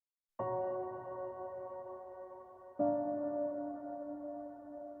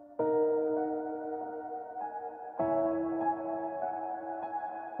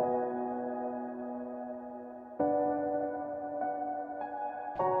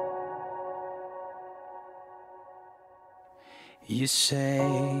You say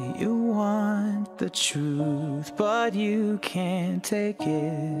you want the truth, but you can't take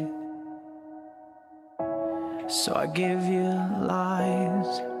it. So I give you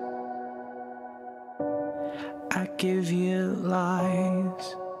lies. I give you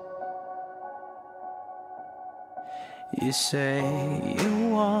lies. You say you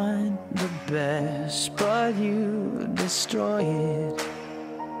want the best, but you destroy it.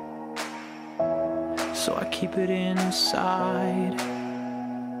 So I keep it inside.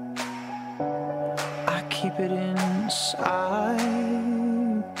 I keep it inside.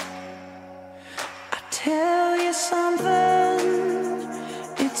 I tell you something,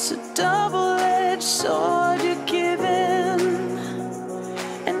 it's a double-edged sword you're giving,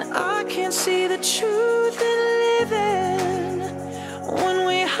 and I can't see the truth in living when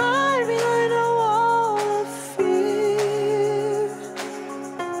we hide behind a wall of fear,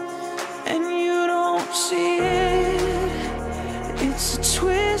 and you don't see it. It's a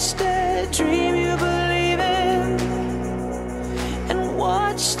twisted dream you believe in, and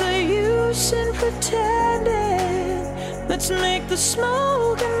what's the use in pretending? Let's make the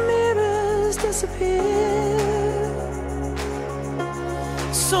smoke and mirrors disappear.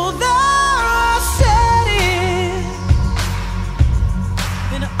 So there I said it,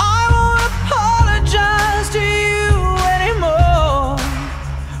 and I won't apologize to you anymore,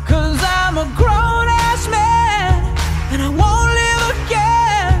 'cause I'm a grown-ass man, and I won't live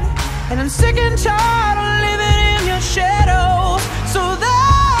again, and I'm sick and tired of living in your shadows. So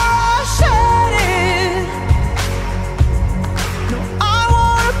there I said it, no, I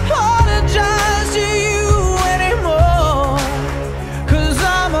won't apologize to you anymore, 'cause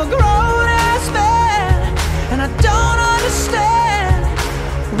I'm a grown-ass man, and I don't understand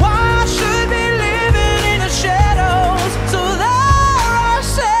why I should be living in the shadows. So there I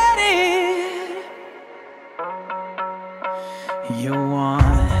said it. You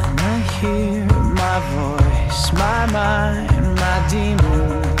wanna hear my voice, my mind, my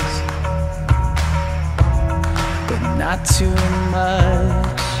demons, but not too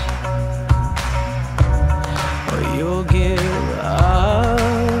much, or you'll give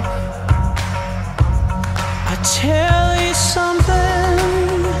up. I tell you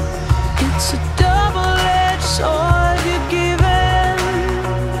something, it's a double-edged sword you're given,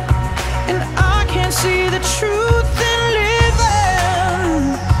 and I can't see the truth in living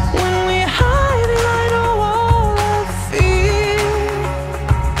when we hide behind a wall of fear,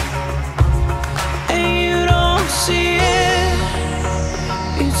 and you don't see it.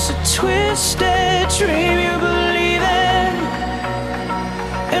 It's a twisted dream you believe in,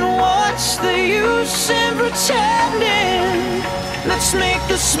 and what's the use in pretending? Let's make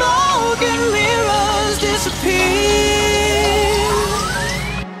the smoke and mirrors disappear.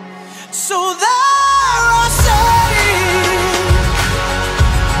 So there I said it,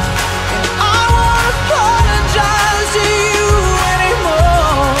 and I won't apologize to you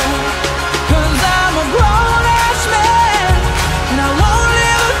anymore, 'cause I'm a grown-ass man, and I won't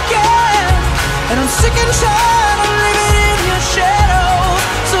live again, and I'm sick and tired